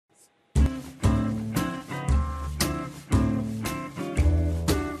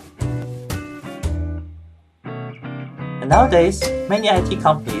Nowadays, many IT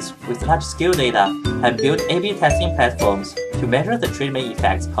companies with large-scale data have built A/B testing platforms to measure the treatment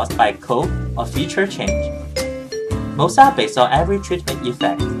effects caused by code or feature change. Most are based on average treatment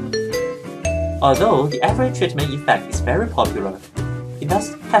effect. Although the average treatment effect is very popular, it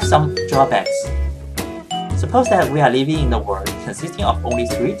does have some drawbacks. Suppose that we are living in a world consisting of only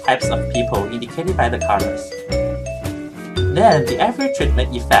 3 types of people indicated by the colors. Then the average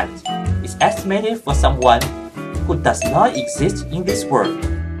treatment effect is estimated for someone who does not exist in this world.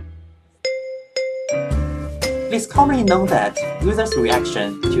 It is commonly known that users'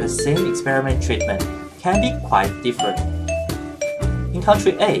 reaction to the same experiment treatment can be quite different. In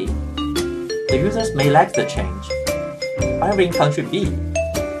country A, the users may like the change. However, in country B,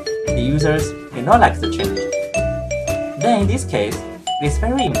 the users may not like the change. Then in this case, it is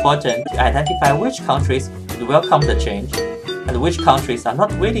very important to identify which countries would welcome the change and which countries are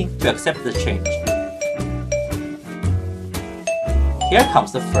not willing to accept the change. Here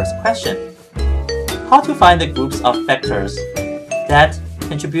comes the first question. How to find the groups of factors that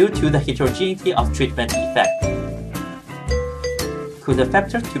contribute to the heterogeneity of treatment effect? Could the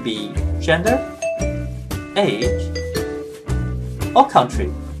factor to be gender, age, or country?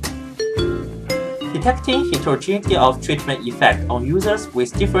 Detecting heterogeneity of treatment effect on users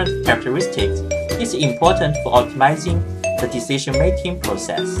with different characteristics is important for optimizing the decision-making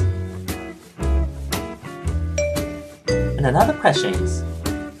process. And another question is,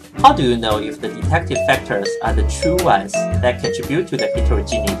 how do you know if the detected factors are the true ones that contribute to the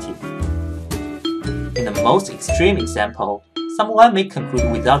heterogeneity? In the most extreme example, someone may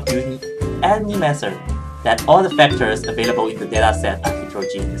conclude without using any method that all the factors available in the dataset are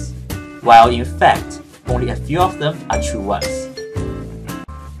heterogeneous, while in fact, only a few of them are true ones.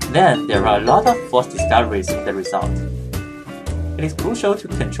 Then there are a lot of false discoveries in the result. It is crucial to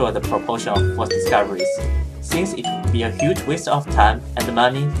control the proportion of false discoveries, since it would be a huge waste of time and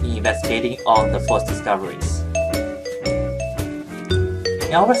money in investigating all the false discoveries.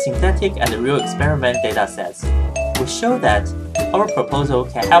 In our synthetic and real experiment datasets, we show that our proposal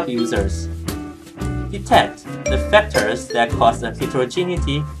can help users detect the factors that cause the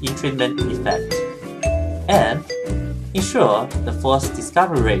heterogeneity in treatment effect, and ensure the false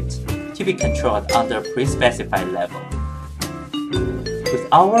discovery rate to be controlled under a pre-specified level. With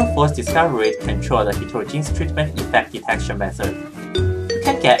our false discovery rate control the heterogeneous treatment effect detection method, we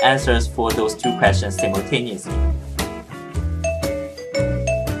can get answers for those 2 questions simultaneously.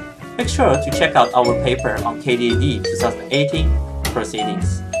 Make sure to check out our paper on KDD 2018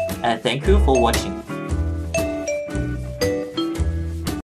 proceedings, and thank you for watching.